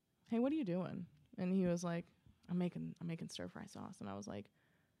 hey, what are you doing? And he was like, I'm making stir fry sauce. And I was like,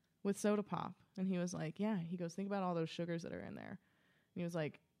 with soda pop. And he was like, yeah. He goes, think about all those sugars that are in there. And he was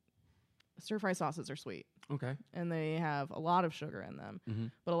like, stir fry sauces are sweet. Okay. And they have a lot of sugar in them. Mm-hmm.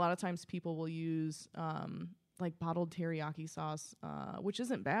 But a lot of times people will use like bottled teriyaki sauce, which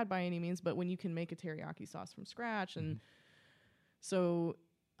isn't bad by any means, but when you can make a teriyaki sauce from scratch. And so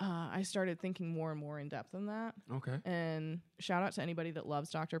I started thinking more and more in depth in that. Okay. And shout out to anybody that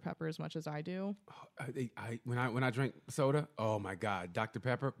loves Dr. Pepper as much as I do. When I drink soda, oh my God, Dr.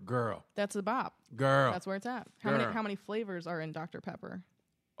 Pepper, girl. That's a bop. Girl. That's where it's at. How many flavors are in Dr. Pepper?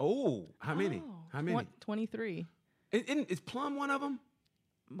 Oh, how many? Oh, How many? 23. Is plum one of them?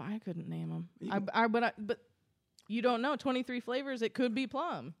 I couldn't name them. But you don't know. 23 flavors. It could be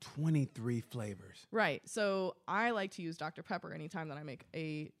plum. 23 flavors. Right. So I like to use Dr. Pepper anytime that I make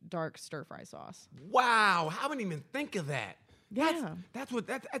a dark stir fry sauce. Wow, I wouldn't even think of that. Yeah.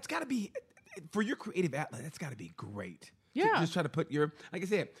 That's got to be, for your creative outlet, that's got to be great. Yeah. Just try to put like I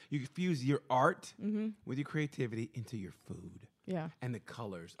said, you fuse your art with your creativity into your food. Yeah. And the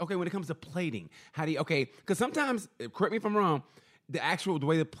colors. Okay, when it comes to plating, how do you, because sometimes, correct me if I'm wrong, the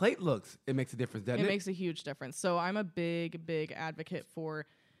way the plate looks, it makes a difference, doesn't it? It makes a huge difference. So I'm a big, big advocate for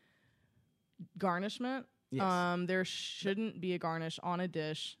garnishment. Yes. There shouldn't be a garnish on a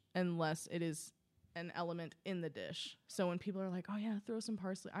dish unless it is an element in the dish. So when people are like, oh yeah, throw some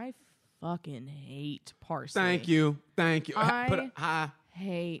parsley. I fucking hate parsley. Thank you. I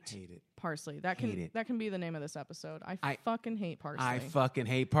hate it. parsley. That can be the name of this episode. I fucking hate parsley. I fucking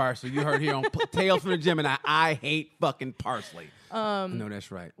hate parsley. You heard here on Tales from the Gemini. I hate fucking parsley. No,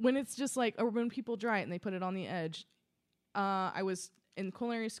 that's right. When it's just like, or when people dry it and they put it on the edge. I was in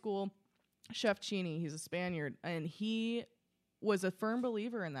culinary school. Chef Chini, he's a Spaniard, and he was a firm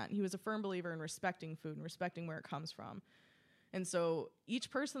believer in that. He was a firm believer in respecting food and respecting where it comes from. And so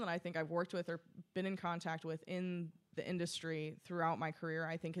each person that I think I've worked with or been in contact with in the industry throughout my career,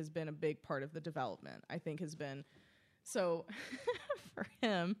 I think has been a big part of the development. I think has been, so for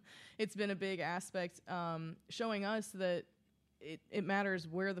him, it's been a big aspect, showing us that it matters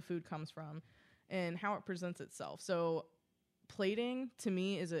where the food comes from and how it presents itself. So plating to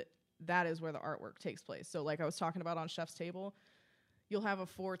me that is where the artwork takes place. So like I was talking about on Chef's Table, you'll have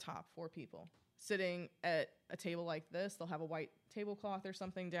four people sitting at a table like this. They'll have a white tablecloth or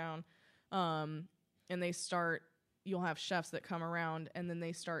something down, and you'll have chefs that come around, and then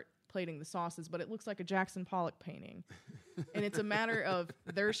they start plating the sauces, but it looks like a Jackson Pollock painting. And it's a matter of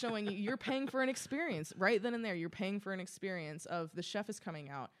they're showing you're paying for an experience. Right then and there, you're paying for an experience of the chef is coming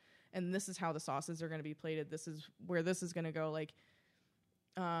out, and this is how the sauces are going to be plated. This is where this is going to go. Like,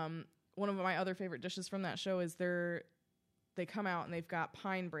 one of my other favorite dishes from that show is they come out and they've got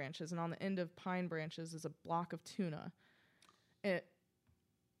pine branches, and on the end of pine branches is a block of tuna.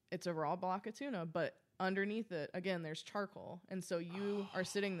 It's a raw block of tuna, but underneath it, again, there's charcoal. And so you are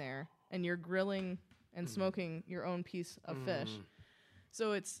sitting there and you're grilling and smoking your own piece of fish.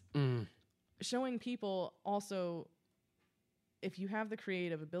 So it's showing people also, if you have the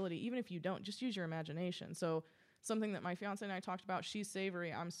creative ability, even if you don't, just use your imagination. So something that my fiance and I talked about, she's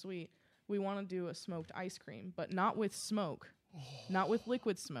savory, I'm sweet. We want to do a smoked ice cream, but not with smoke, not with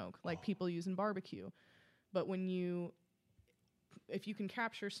liquid smoke like people use in barbecue. But if you can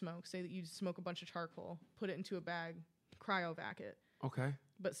capture smoke, say that you smoke a bunch of charcoal, put it into a bag, cryovac it. Okay.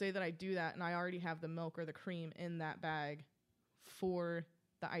 But say that I do that and I already have the milk or the cream in that bag for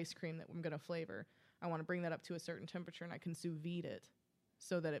the ice cream that I'm going to flavor. I want to bring that up to a certain temperature, and I can sous vide it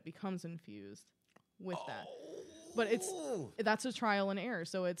so that it becomes infused with that. But that's a trial and error.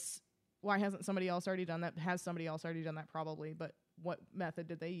 So why hasn't somebody else already done that? Has somebody else already done that? Probably. But what method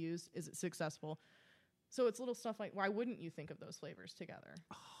did they use? Is it successful? So it's little stuff like, why wouldn't you think of those flavors together?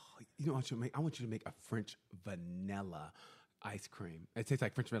 You know what you make? I want you to make a French vanilla ice cream. It tastes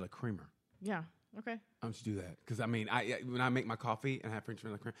like French vanilla creamer. Yeah. Okay. I want you to do that because when I make my coffee and have French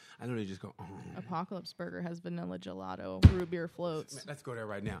vanilla cream, I literally just go. Oh. Apocalypse Burger has vanilla gelato, root beer floats. Man, let's go there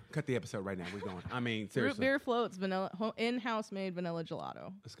right now. Cut the episode right now. We're going. I mean, seriously. Root beer floats, in-house made vanilla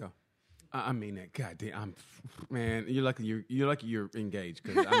gelato. Let's go. I mean that. God damn, man. You're lucky. You're lucky you're engaged.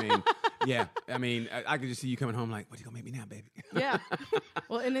 Because I mean, yeah. I mean, I could just see you coming home like, "What you gonna make me now, baby?" Yeah.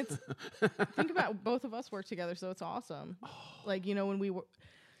 Well, and think about both of us work together, so it's awesome. Like when we were.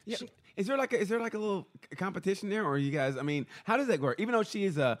 Yeah. Is there like a little competition there, or you guys? I mean, how does that work? Even though she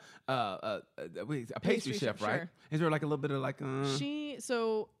is a pastry chef, right? Sure. Is there like a little bit of like?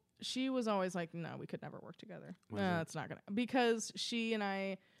 She was always like, no, we could never work together. It's not gonna, because she and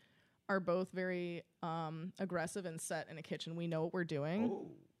I are both very aggressive and set in a kitchen. We know what we're doing. Oh.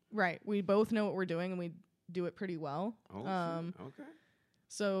 Right. We both know what we're doing, and we do it pretty well. Oh, okay.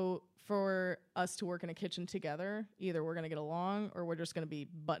 So for us to work in a kitchen together, either we're going to get along or we're just going to be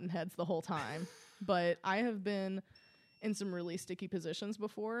button heads the whole time. But I have been in some really sticky positions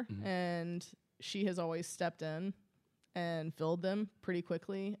before, and she has always stepped in and filled them pretty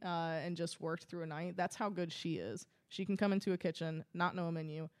quickly and just worked through a night. That's how good she is. She can come into a kitchen, not know a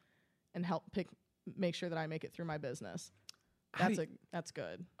menu, and help make sure that I make it through my business. That's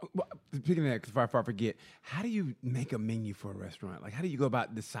good. Well, speaking of that, before I forget, how do you make a menu for a restaurant? Like, how do you go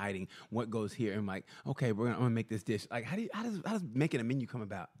about deciding what goes here? And like, okay, I'm gonna make this dish. Like, how does making a menu come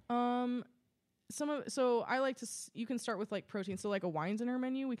about? So I like to. You can start with like protein. So like a wines in our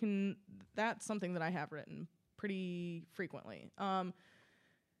menu, that's something that I have written pretty frequently. A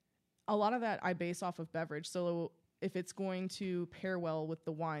lot of that I base off of beverage. So if it's going to pair well with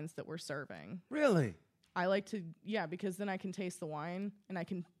the wines that we're serving, really. I like to, because then I can taste the wine and I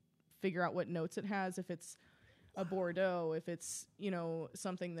can figure out what notes it has. If it's a Bordeaux, if it's,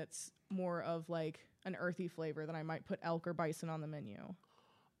 something that's more of like an earthy flavor, then I might put elk or bison on the menu.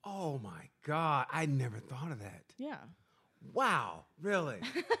 Oh my God. I never thought of that. Yeah. Wow. Really?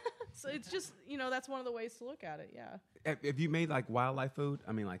 So it's just, that's one of the ways to look at it. Yeah. Have you made like wildlife food?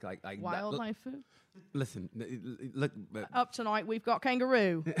 I mean, like wildlife food? Listen, look. Up tonight, we've got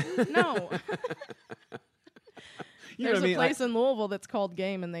kangaroo. No. There's a place in Louisville that's called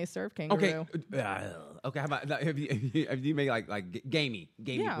Game, and they serve kangaroo. Okay. How about have you made like gamey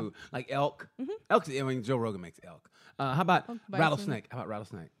food, like elk? Mm-hmm. Elk. I mean, Joe Rogan makes elk. How about rattlesnake? How about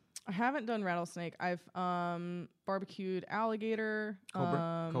rattlesnake? I haven't done rattlesnake. I've barbecued alligator.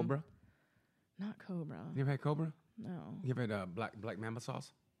 Cobra. Not cobra. You ever had cobra? No. You ever had black mamba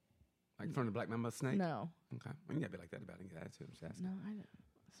sauce? Like from the black mamba snake? No. Okay. Well, you gotta be like that about it. Attitude. I'm just asking. No, I didn't.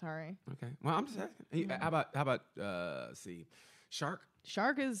 Sorry. Okay. Well, I'm just asking. No. How about see, shark?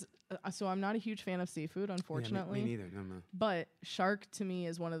 Shark is so I'm not a huge fan of seafood, unfortunately. Yeah, me neither. No. But shark to me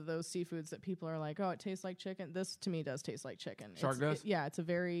is one of those seafoods that people are like, oh, it tastes like chicken. This to me does taste like chicken. Shark does? It's a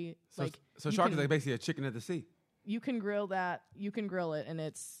very So shark is like basically a chicken of the sea. You can grill that. You can grill it, and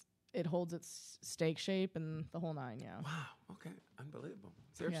it holds its steak shape and the whole nine. Yeah. Wow. Okay. Unbelievable.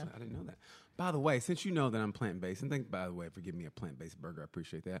 Seriously, I didn't know that. By the way, since you know that I'm plant-based, and by the way, for giving me a plant-based burger, I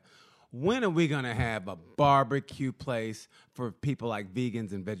appreciate that. When are we going to have a barbecue place for people like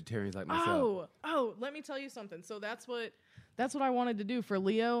vegans and vegetarians like myself? Oh, let me tell you something. So that's what I wanted to do for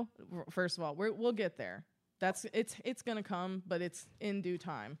Leo. First of all, we'll get there. It's going to come, but it's in due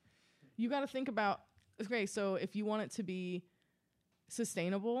time. You got to think about, okay, so if you want it to be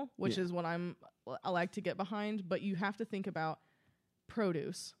sustainable, which is what I like to get behind, but you have to think about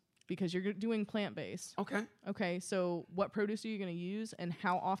produce because you're doing plant-based. Okay. So what produce are you going to use, and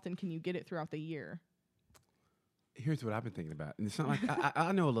how often can you get it throughout the year? Here's what I've been thinking about. And it's not like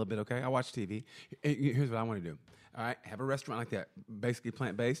I know a little bit, okay? I watch TV. Here's what I want to do. All right, have a restaurant like that, basically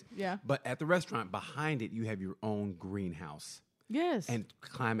plant-based. Yeah. But at the restaurant, behind it, you have your own greenhouse. Yes. And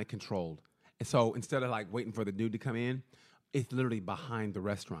climate controlled. And so instead of like waiting for the dude to come in, it's literally behind the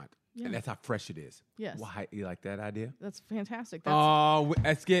restaurant. Yeah. And that's how fresh it is. Yes. Why, you like that idea? That's fantastic. We're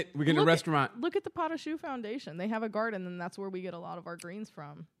getting a restaurant. Look at the Pot of Choux Foundation. They have a garden, and that's where we get a lot of our greens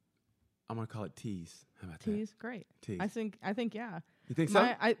from. I'm going to call it Teas. How about Teas? that? Great. Teas. I think, yeah. You think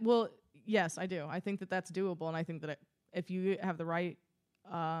so? Yes, I do. I think that that's doable, and I think that if you have the right,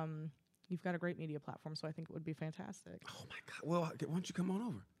 you've got a great media platform, so I think it would be fantastic. Oh, my God. Well, why don't you come on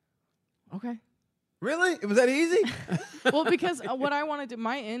over? Okay. Really? It was that easy? Well, because what I want to do,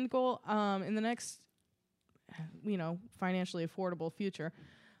 my end goal in the next, financially affordable future,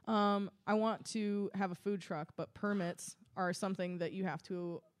 I want to have a food truck, but permits are something that you have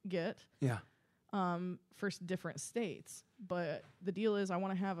to get Yeah. for different states. But the deal is I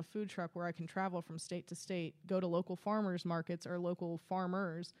want to have a food truck where I can travel from state to state, go to local farmers markets or local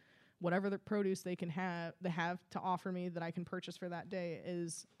farmers, whatever the produce they have to offer me that I can purchase for that day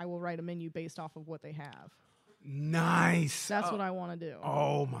is I will write a menu based off of what they have. Nice. That's what I want to do.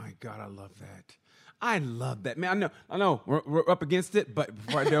 Oh my God, I love that. I love that, man. I know, we're up against it, but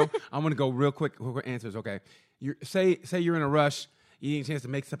before I do, I want to go real quick answers. Okay, say you're in a rush, you need a chance to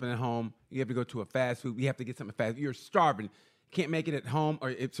make something at home. You have to go to a fast food. You have to get something fast. You're starving, can't make it at home,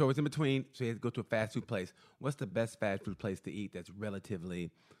 so it's in between. So you have to go to a fast food place. What's the best fast food place to eat that's relatively,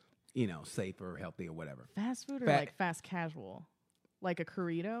 safe or healthy or whatever? Fast food or like fast casual, like a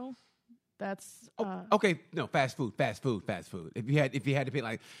Corrito. That's okay. No, fast food. If you had to pick,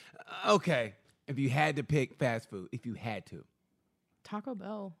 like, okay. If you had to pick fast food, if you had to. Taco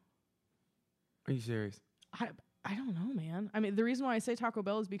Bell. Are you serious? I don't know, man. I mean, the reason why I say Taco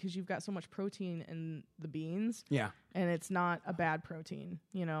Bell is because you've got so much protein in the beans. Yeah. And it's not a bad protein,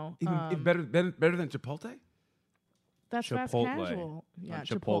 Even better than Chipotle? That's fast casual. Yeah,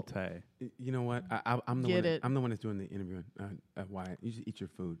 Chipotle. You know what? I'm the one that's doing the interviewing. Wyatt, you should eat your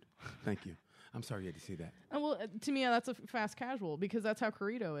food. Thank you. I'm sorry you had to see that. Well, to me, that's a fast casual because that's how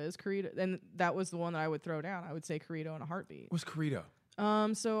Corrito is. Corrito, and that was the one that I would throw down. I would say Corrito in a heartbeat. What's Corrito?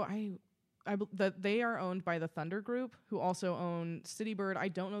 So they are owned by the Thunder Group, who also own City Bird. I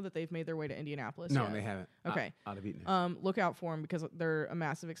don't know that they've made their way to Indianapolis No, yet. they haven't. Okay. I'd have eaten it. Look out for them because they're a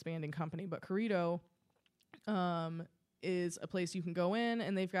massive expanding company. But Corrito, is a place you can go in,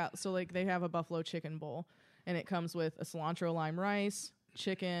 and they have a buffalo chicken bowl, and it comes with a cilantro lime rice,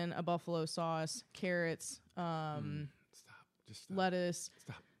 chicken, a buffalo sauce, carrots, lettuce,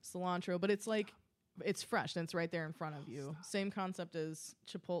 cilantro, but it's fresh and it's right there in front of you. Same concept as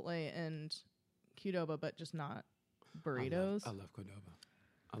Chipotle and Qdoba, but just not burritos. I love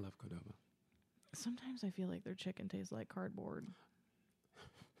Qdoba. Sometimes I feel like their chicken tastes like cardboard.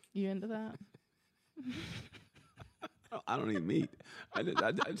 You into that? I don't eat meat. I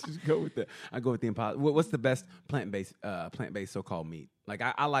just go with I go with the Impossible. What's the best plant-based so-called meat? Like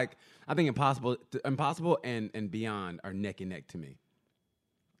I think Impossible and Beyond are neck and neck to me.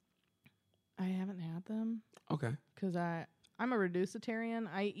 I haven't had them. Okay. Because I'm a reducitarian.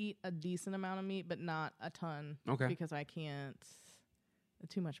 I eat a decent amount of meat, but not a ton. Okay. Because I can't.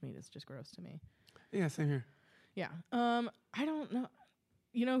 Too much meat is just gross to me. Yeah, same here. Yeah. I don't know.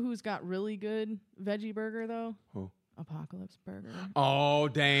 You know who's got really good veggie burger though? Who? Apocalypse Burger. Oh,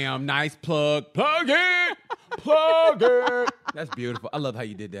 damn. Nice plug. Plug it. Plug it. That's beautiful. I love how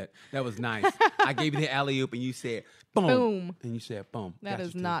you did that. That was nice. I gave you the alley-oop and you said, boom. Boom. And you said, boom. That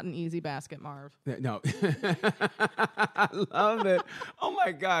is not an easy basket, Marv. No. I love it. Oh,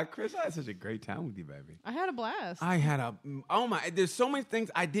 my God. Chris, I had such a great time with you, baby. I had a blast. There's so many things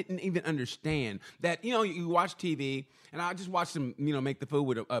I didn't even understand that, you watch TV and I just watched them, make the food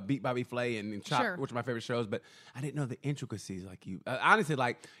with Beat Bobby Flay and Chop, Sure. which are my favorite shows, but I didn't know the intricacies like you. Honestly,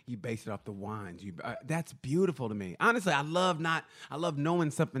 like you base it off the wines. That's beautiful to me. Honestly, I love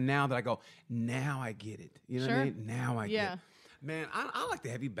knowing something now that I go, now I get it. You know what I mean? Now I get it. Man, I like to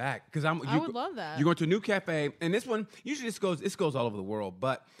have you back because I would love that. You're going to a new cafe, and this one usually this goes all over the world,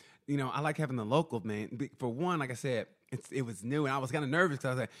 but I like having the local, man. For one, like I said, it was new, and I was kind of nervous because I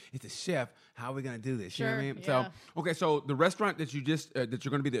was like, "It's a chef. How are we going to do this?" Sure, you know what I mean? yeah. So, okay, so the restaurant that you just that you're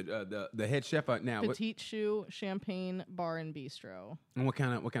going to be the head chef at now. Petite Choux Champagne Bar and Bistro. And what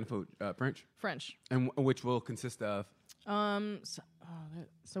kind of food? French. And which will consist of?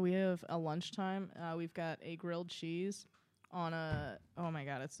 So we have a lunchtime. We've got a grilled cheese on a. Oh my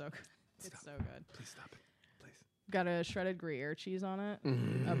God, it's so good. It's so good. Please stop it. Please. Got a shredded Gruyere cheese on it,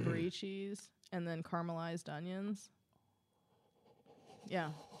 a brie cheese, and then caramelized onions. Yeah,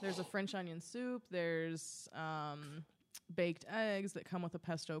 there's a French onion soup. There's baked eggs that come with a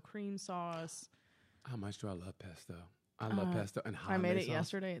pesto cream sauce. How much do I love pesto? I love pesto and hollandaise I made it sauce.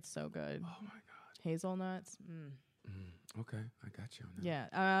 yesterday. It's so good. Oh my God. Hazelnuts. Okay, I got you on that.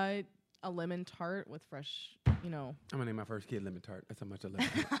 Yeah, a lemon tart with fresh, I'm gonna name my first kid Lemon Tart. That's how much I love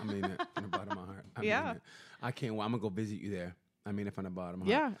it. I mean it from the bottom of my heart. I mean it. I can't wait. I'm gonna go visit you there. I mean it from the bottom of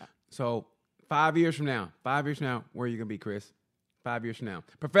my heart. So 5 years from now, where are you gonna be, Chris? 5 years from now,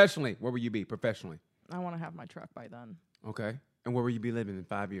 professionally, where will you be? Professionally, I want to have my truck by then. Okay, and where will you be living in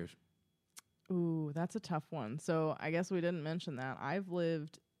 5 years? Ooh, that's a tough one. So I guess we didn't mention that I've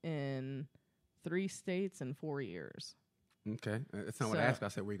lived in 3 states in 4 years. Okay. That's not what I asked. I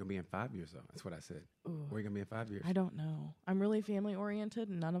said, where are you going to be in 5 years, though? That's what I said. Ooh. Where are you going to be in 5 years? I don't know. I'm really family oriented.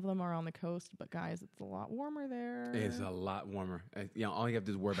 None of them are on the coast, but guys, it's a lot warmer there. It's a lot warmer. All you have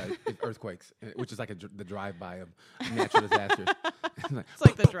to do is worry about is earthquakes, which is like the drive-by of natural disasters. It's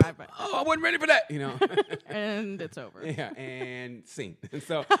like the drive-by. Oh, I wasn't ready for that, And it's over. Yeah, and scene. And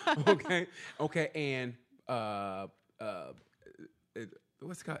so, okay, and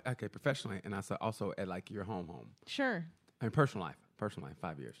what's it called? Okay, professionally, and also at like your home. Sure. And personal life,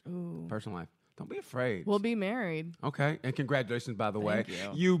 5 years. Ooh. Personal life. Don't be afraid. We'll be married. Okay, and congratulations, by the way. Thank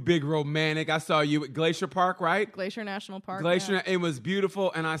you. You big romantic. I saw you at Glacier Park, right? Glacier National Park. Glacier, yeah. it was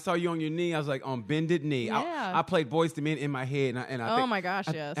beautiful, and I saw you on your knee. I was like, on bended knee. Yeah. I played Boyz II Men in my head, and I Oh think, my gosh,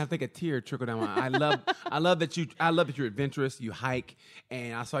 yes. I think a tear trickled down my eye. I love that you're adventurous. You hike,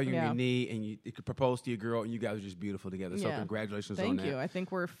 and I saw you on your knee, and you could propose to your girl, and you guys are just beautiful together. So Yeah. congratulations on Thank that. you. I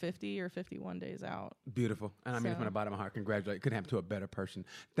think we're 50 or 51 days out. Beautiful, and I mean it from the bottom of my heart. Congratulations. Couldn't happen to a better person.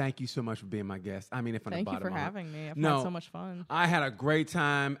 Thank you so much for being my guest. I mean it from the Thank you bottom for of my heart. having me. I've had so much fun. I had a great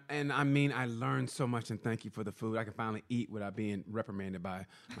time, and I mean, I learned so much, and thank you for the food. I can finally eat without being reprimanded by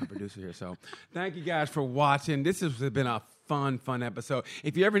my producer here. So thank you guys for watching. This has been a fun episode.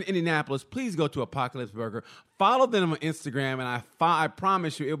 If you're ever in Indianapolis, please go to Apocalypse Burger. Follow them on Instagram, and I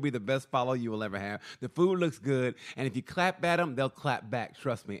promise you it'll be the best follow you will ever have. The food looks good, and if you clap at them, they'll clap back.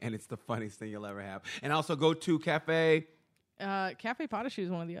 Trust me, and it's the funniest thing you'll ever have. And also go to Cafe Pas de Choux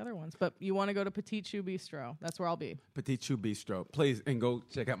is one of the other ones, but you want to go to Petit Choux Bistro. That's where I'll be. Petit Choux Bistro. Please, and go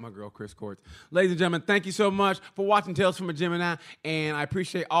check out my girl, Chris Courts. Ladies and gentlemen, thank you so much for watching Tales from a Gemini, and I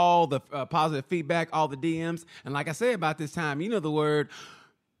appreciate all the positive feedback, all the DMs, and like I say about this time, you know the word,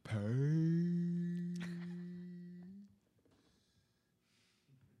 peace.